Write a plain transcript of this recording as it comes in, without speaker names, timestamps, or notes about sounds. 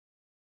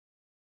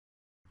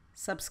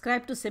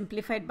Subscribe to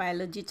Simplified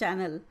Biology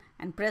channel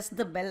and press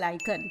the bell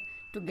icon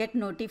to get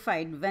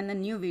notified when a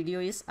new video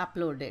is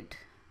uploaded.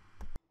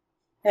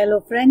 Hello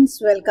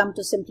friends, welcome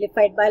to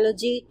Simplified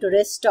Biology.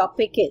 Today's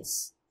topic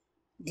is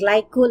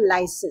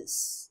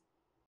glycolysis.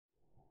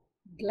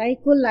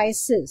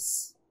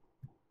 Glycolysis,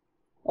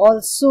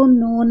 also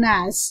known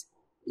as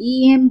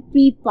EMP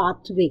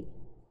pathway,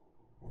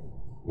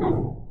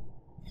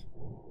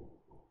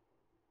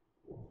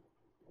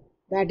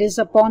 that is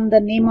upon the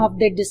name of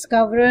the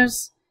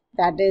discoverers,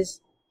 that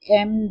is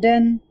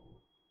Emden,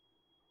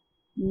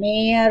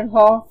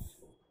 Meyerhoff,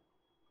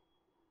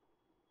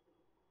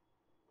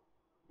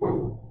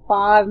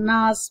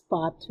 Parnas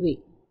pathway.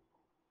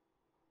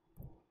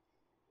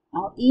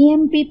 Now,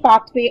 EMP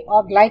pathway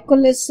or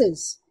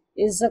glycolysis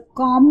is a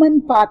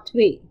common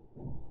pathway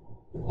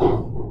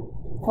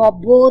for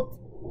both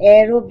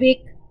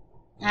aerobic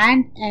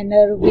and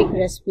anaerobic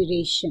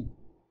respiration.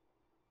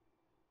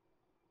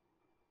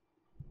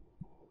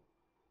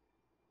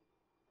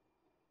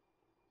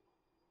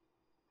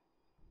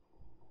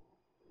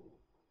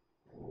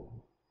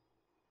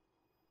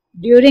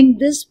 During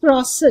this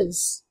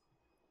process,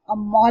 a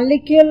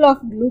molecule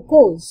of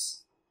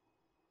glucose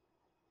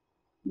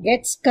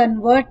gets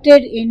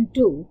converted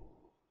into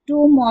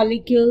two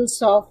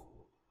molecules of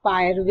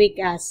pyruvic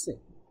acid.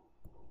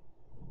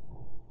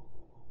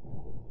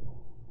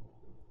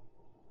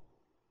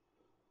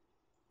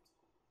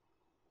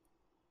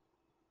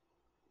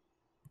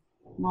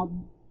 Now,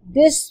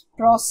 this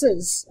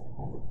process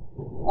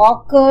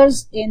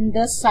occurs in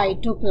the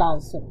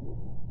cytoplasm.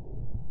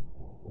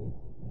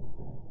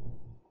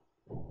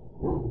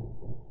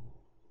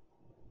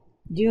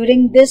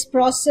 During this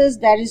process,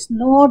 there is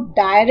no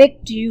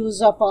direct use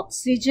of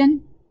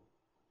oxygen,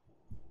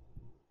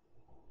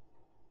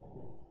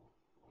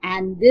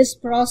 and this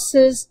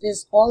process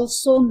is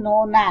also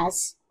known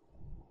as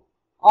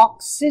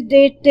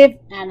oxidative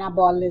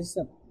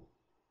anabolism.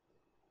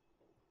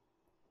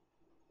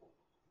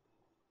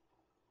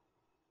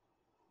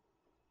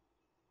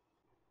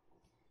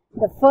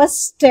 The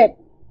first step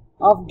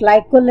of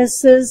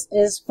glycolysis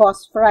is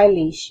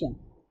phosphorylation.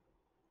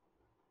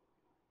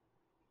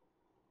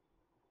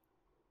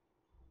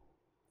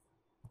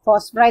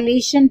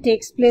 Phosphorylation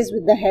takes place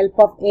with the help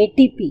of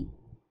ATP.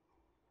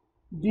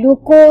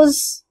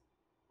 Glucose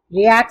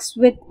reacts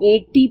with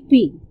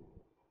ATP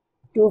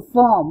to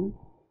form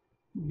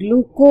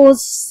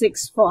glucose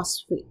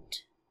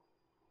 6-phosphate.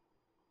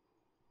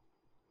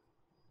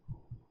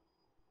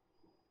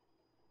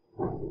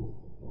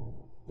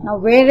 Now,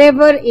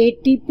 wherever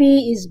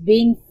ATP is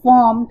being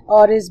formed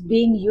or is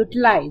being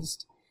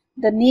utilized,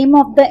 the name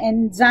of the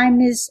enzyme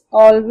is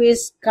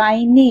always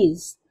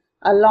kinase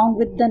along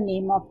with the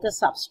name of the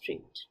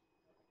substrate.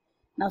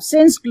 Now,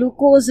 since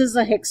glucose is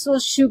a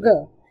hexose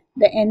sugar,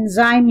 the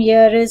enzyme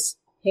here is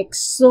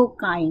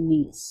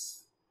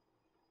hexokinase.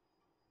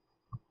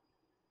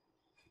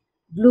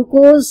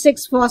 Glucose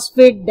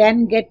 6-phosphate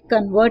then get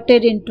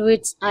converted into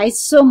its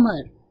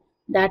isomer,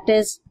 that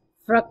is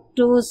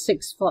fructose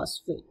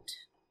 6-phosphate.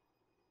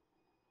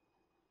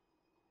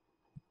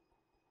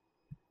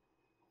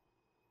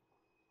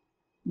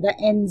 The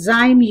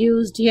enzyme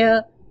used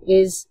here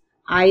is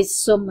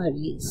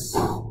isomerase.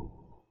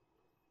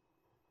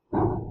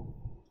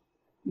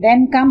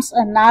 Then comes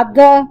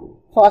another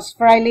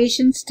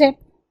phosphorylation step.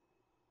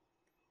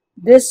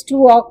 This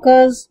too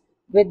occurs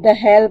with the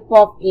help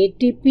of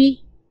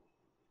ATP.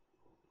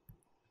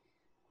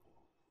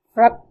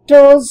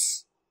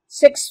 Fructose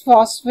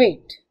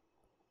 6-phosphate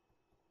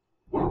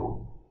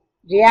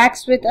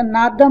reacts with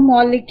another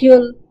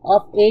molecule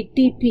of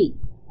ATP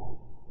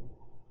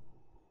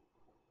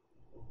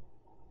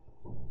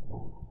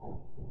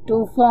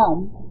to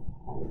form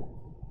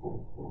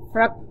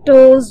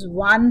fructose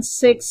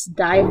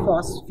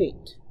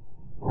 1,6-diphosphate.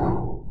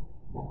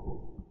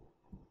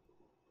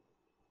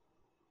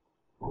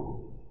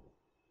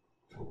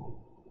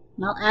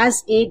 Now,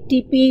 as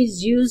ATP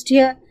is used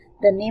here,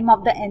 the name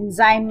of the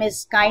enzyme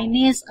is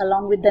kinase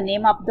along with the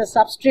name of the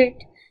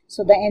substrate.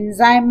 So, the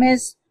enzyme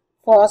is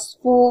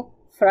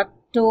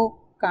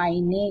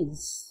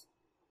phosphofructokinase.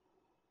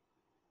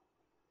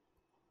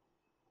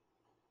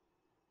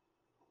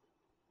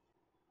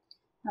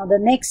 Now, the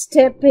next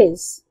step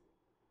is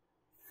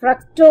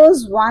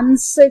fructose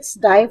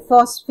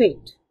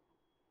 1,6-diphosphate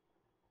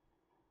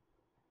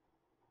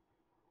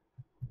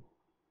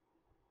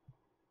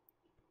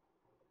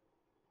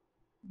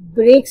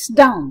breaks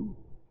down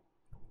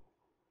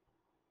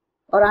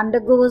or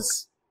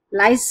undergoes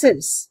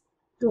lysis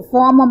to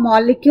form a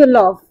molecule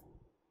of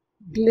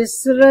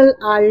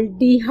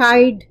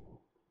glyceraldehyde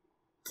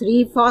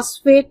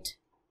 3-phosphate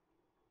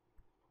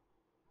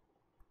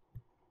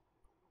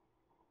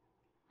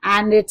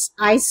and its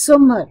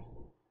isomer,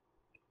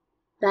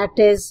 that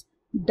is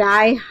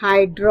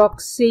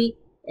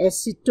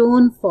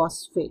dihydroxyacetone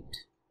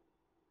phosphate.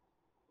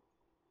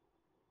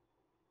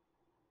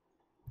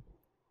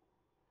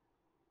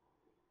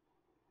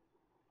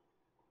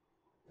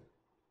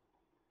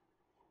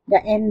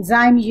 The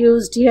enzyme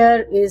used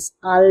here is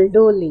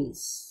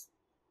aldolase.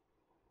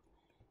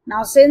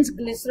 Now, since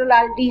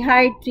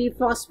glyceraldehyde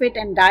 3-phosphate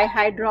and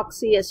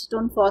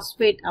dihydroxyacetone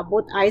phosphate are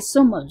both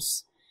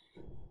isomers,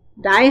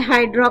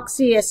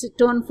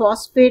 dihydroxyacetone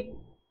phosphate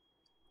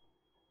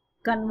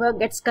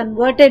gets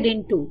converted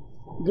into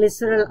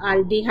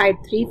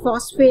glyceraldehyde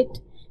 3-phosphate.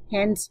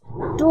 Hence,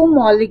 2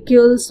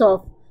 molecules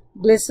of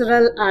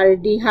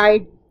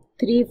glyceraldehyde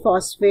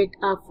 3-phosphate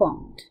are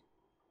formed.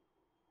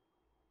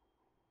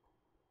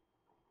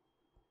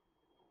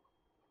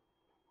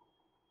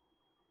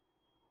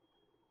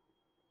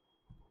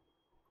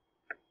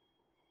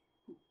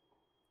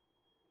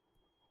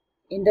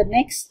 In the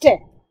next step,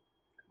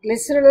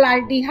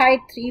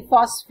 glyceraldehyde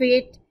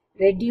 3-phosphate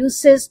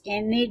reduces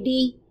NAD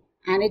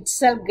and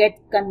itself gets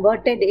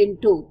converted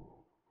into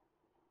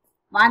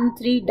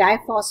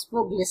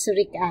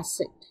 1,3-diphosphoglyceric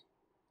acid.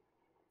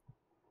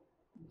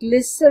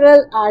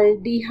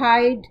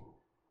 Glyceraldehyde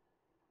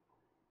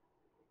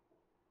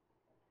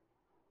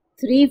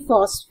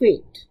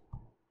 3-phosphate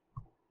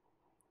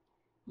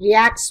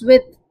reacts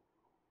with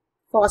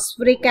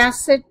phosphoric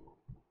acid.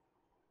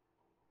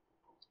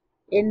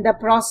 In the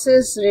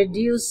process,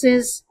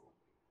 reduces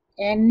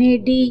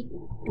NAD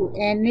to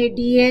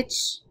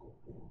NADH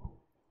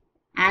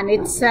and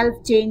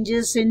itself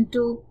changes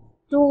into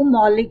 2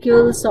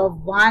 molecules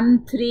of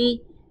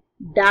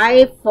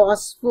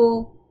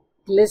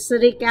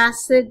 1,3-diphosphoglyceric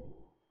acid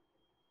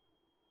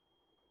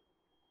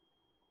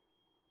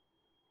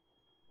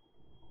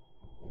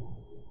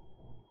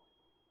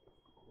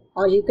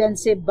or you can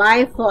say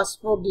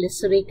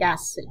biphosphoglyceric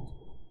acid.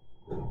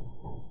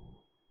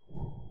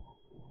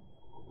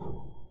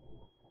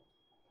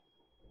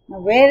 Now,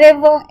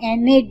 wherever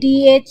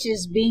NADH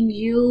is being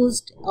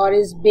used or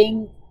is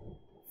being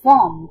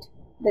formed,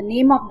 the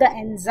name of the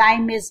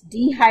enzyme is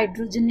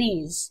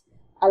dehydrogenase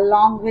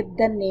along with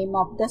the name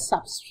of the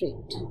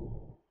substrate.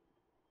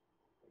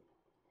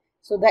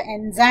 So, the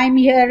enzyme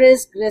here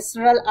is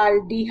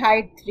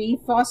glyceraldehyde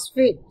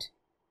 3-phosphate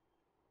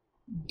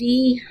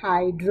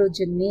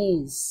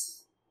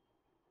dehydrogenase.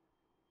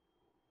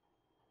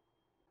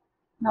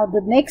 Now,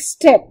 the next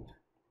step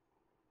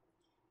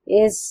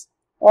is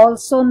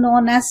also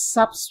known as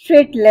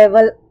substrate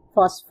level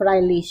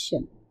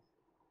phosphorylation.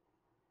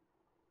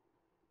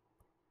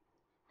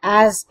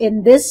 As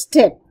in this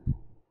step,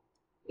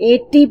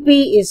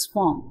 ATP is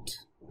formed.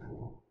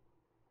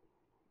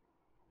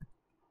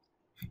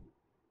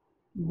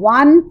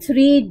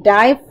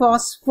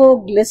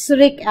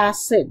 1,3-diphosphoglyceric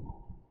acid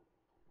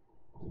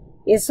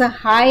is a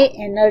high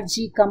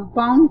energy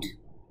compound.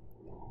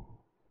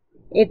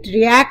 It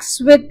reacts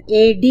with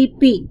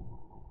ADP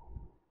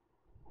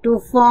to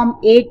form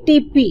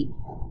ATP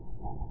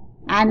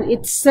and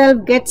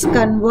itself gets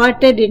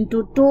converted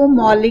into 2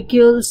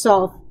 molecules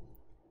of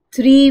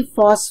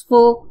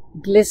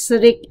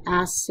 3-phosphoglyceric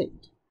acid.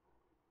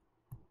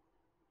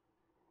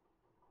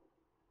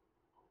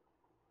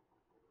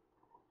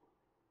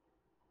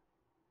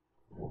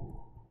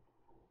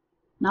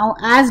 Now,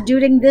 as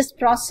during this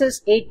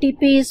process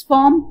ATP is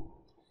formed,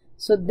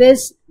 so the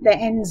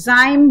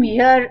enzyme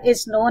here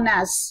is known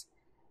as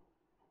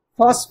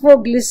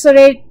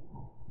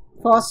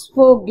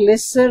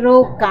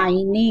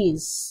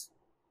phosphoglycerokinase.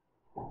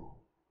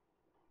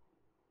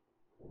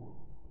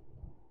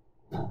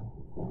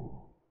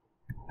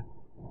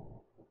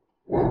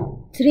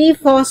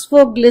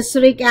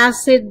 3-phosphoglyceric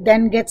acid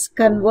then gets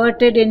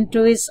converted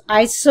into its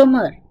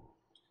isomer,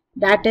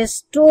 that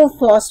is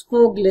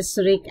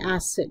 2-phosphoglyceric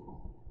acid.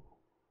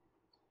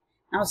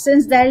 Now,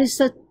 since there is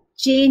a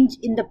change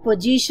in the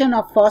position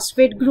of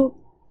phosphate group,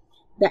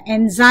 the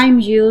enzyme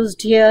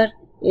used here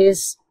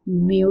is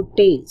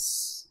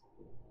mutase.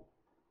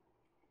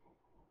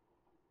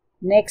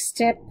 Next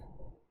step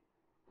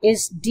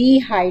is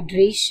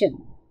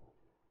dehydration.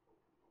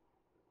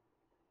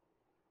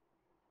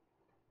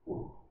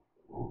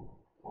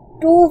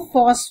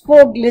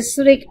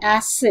 2-phosphoglyceric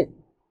acid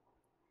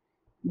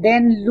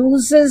then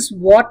loses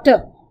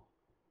water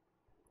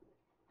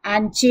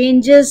and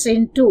changes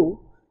into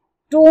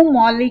 2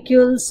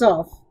 molecules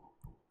of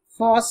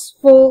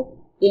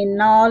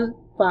phosphoenol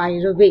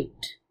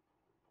pyruvate,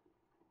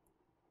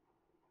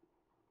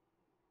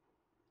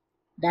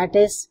 that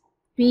is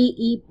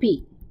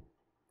PEP,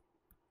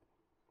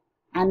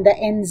 and the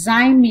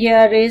enzyme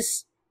here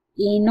is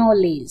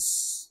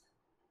enolase.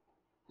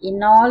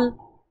 Enol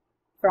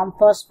from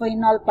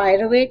phosphoenol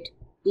pyruvate,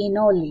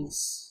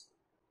 enolase.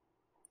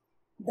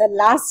 The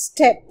last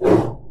step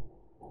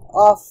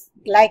of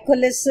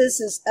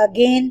glycolysis is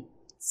again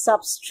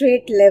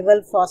substrate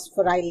level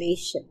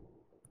phosphorylation.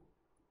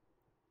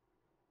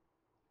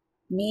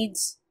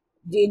 Means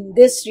in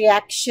this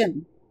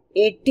reaction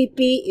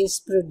ATP is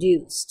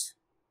produced.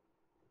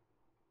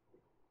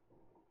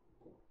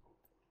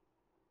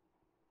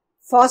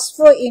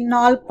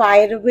 Phosphoenol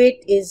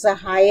pyruvate is a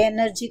high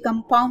energy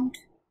compound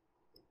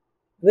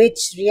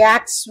which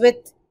reacts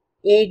with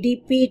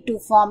ADP to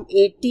form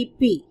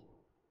ATP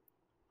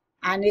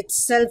and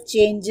itself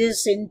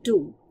changes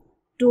into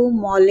 2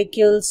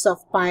 molecules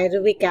of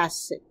pyruvic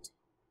acid.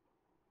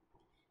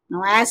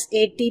 Now, as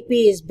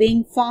ATP is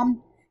being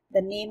formed,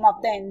 the name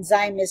of the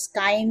enzyme is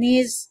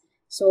kinase.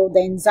 So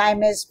the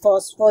enzyme is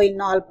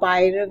phosphoenol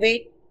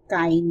pyruvate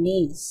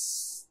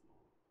kinase.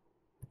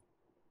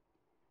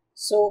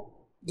 So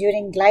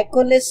during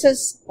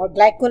glycolysis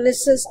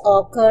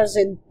occurs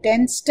in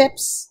 10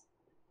 steps.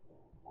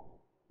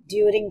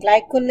 During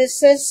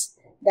glycolysis,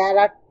 there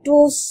are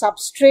 2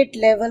 substrate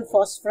level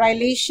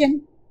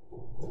phosphorylation.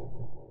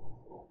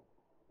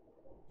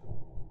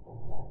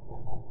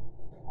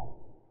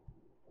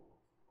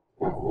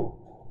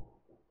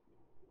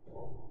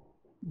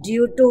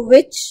 Due to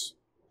which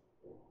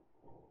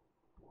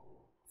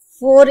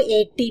 4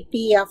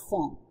 ATP are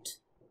formed.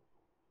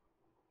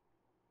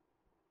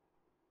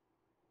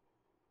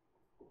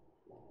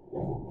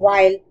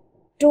 While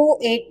 2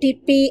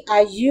 ATP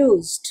are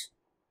used,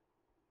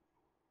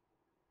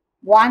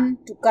 one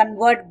to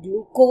convert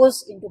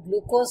glucose into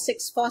glucose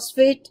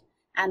 6-phosphate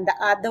and the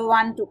other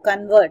one to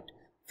convert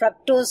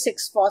fructose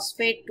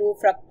 6-phosphate to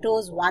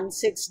fructose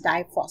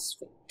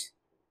 1,6-diphosphate.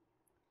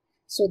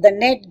 So the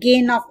net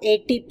gain of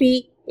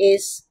ATP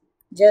is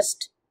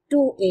just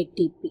 2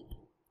 ATP.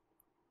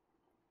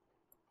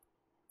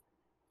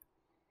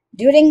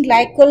 During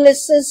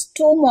glycolysis,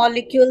 2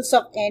 molecules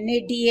of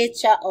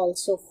NADH are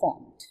also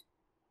formed.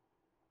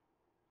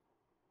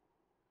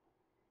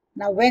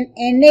 Now, when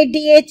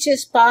NADH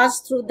is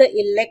passed through the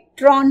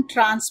electron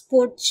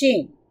transport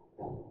chain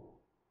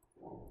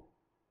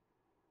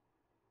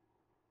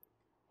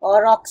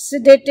or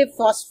oxidative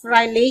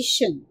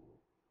phosphorylation,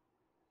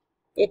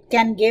 it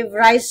can give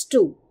rise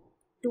to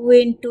 2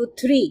 into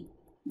 3,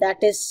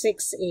 that is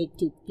 6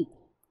 ATP.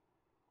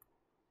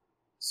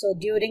 So,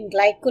 during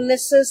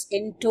glycolysis,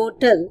 in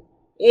total,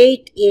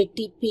 8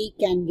 ATP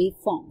can be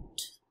formed.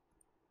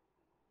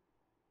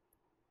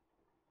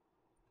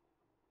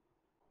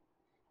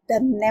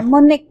 The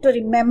mnemonic to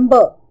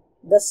remember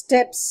the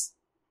steps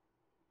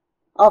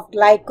of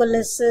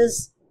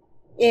glycolysis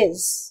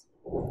is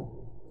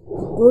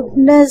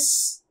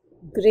goodness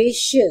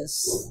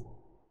gracious.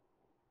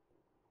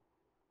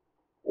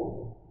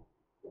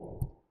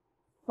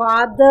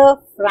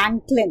 Father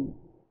Franklin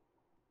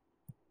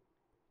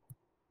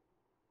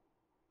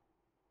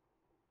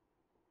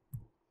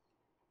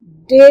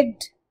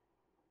did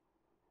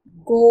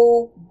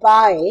go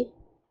by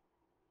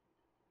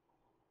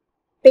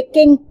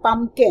picking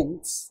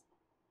pumpkins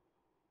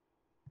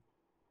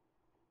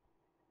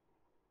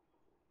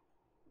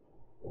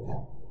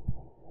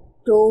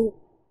to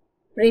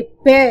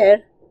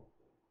prepare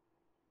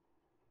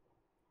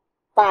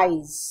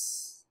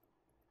pies.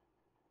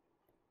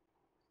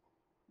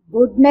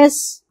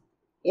 Goodness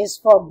is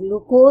for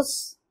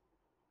glucose,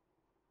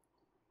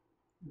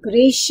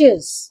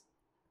 gracious,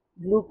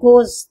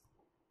 glucose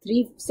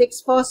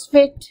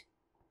 3,6-phosphate,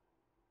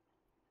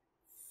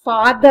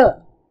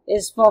 father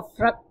is for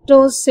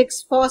fructose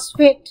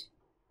 6-phosphate,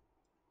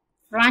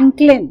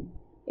 Franklin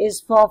is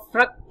for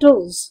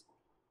fructose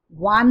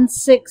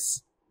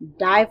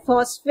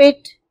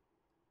 1,6-diphosphate,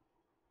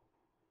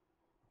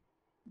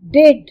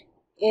 did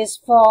is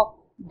for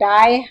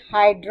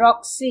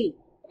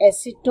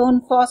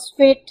dihydroxyacetone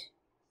phosphate,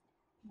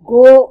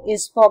 go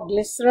is for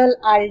glycerol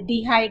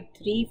aldehyde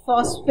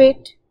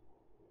 3-phosphate,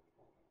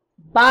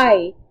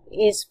 bi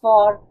is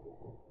for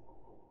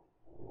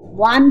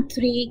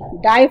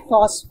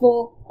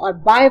 1,3-diphospho or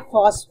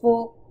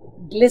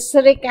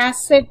biphosphoglyceric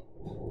acid,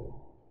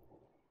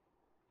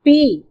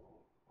 P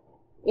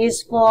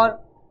is for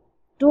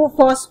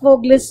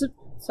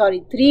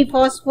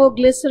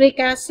 3-phosphoglyceric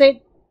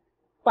acid,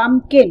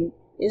 pumpkin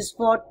is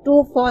for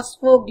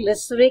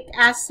 2-phosphoglyceric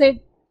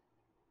acid,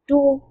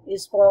 2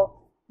 is for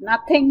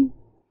nothing,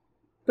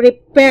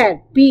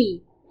 prepare,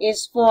 P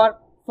is for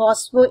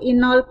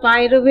phosphoenol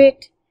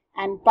pyruvate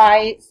and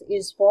pi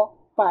is for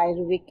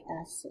pyruvic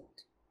acid.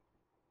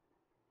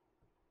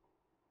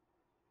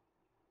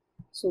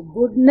 So,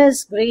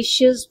 goodness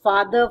gracious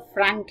Father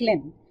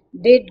Franklin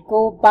did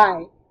go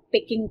by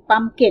picking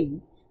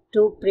pumpkin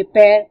to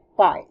prepare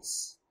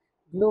pies.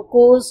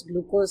 Glucose,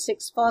 glucose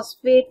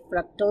 6-phosphate,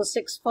 fructose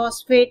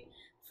 6-phosphate,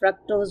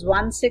 fructose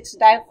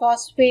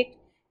 1,6-diphosphate,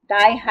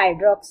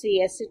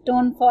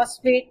 dihydroxyacetone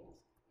phosphate,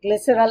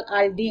 glycerol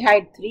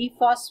aldehyde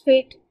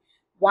 3-phosphate,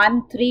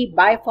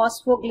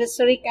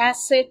 1,3-biphosphoglyceric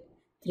acid,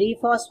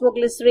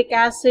 3-phosphoglyceric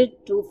acid,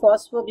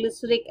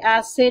 2-phosphoglyceric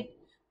acid,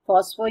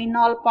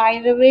 phosphoenol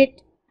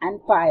pyruvate and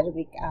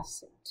pyruvic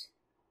acid.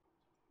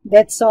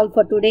 That's all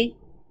for today.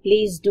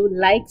 Please do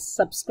like,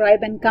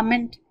 subscribe and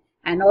comment,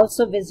 and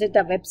also visit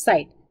our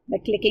website by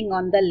clicking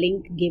on the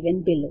link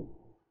given below.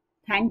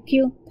 Thank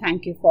you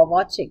for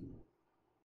watching.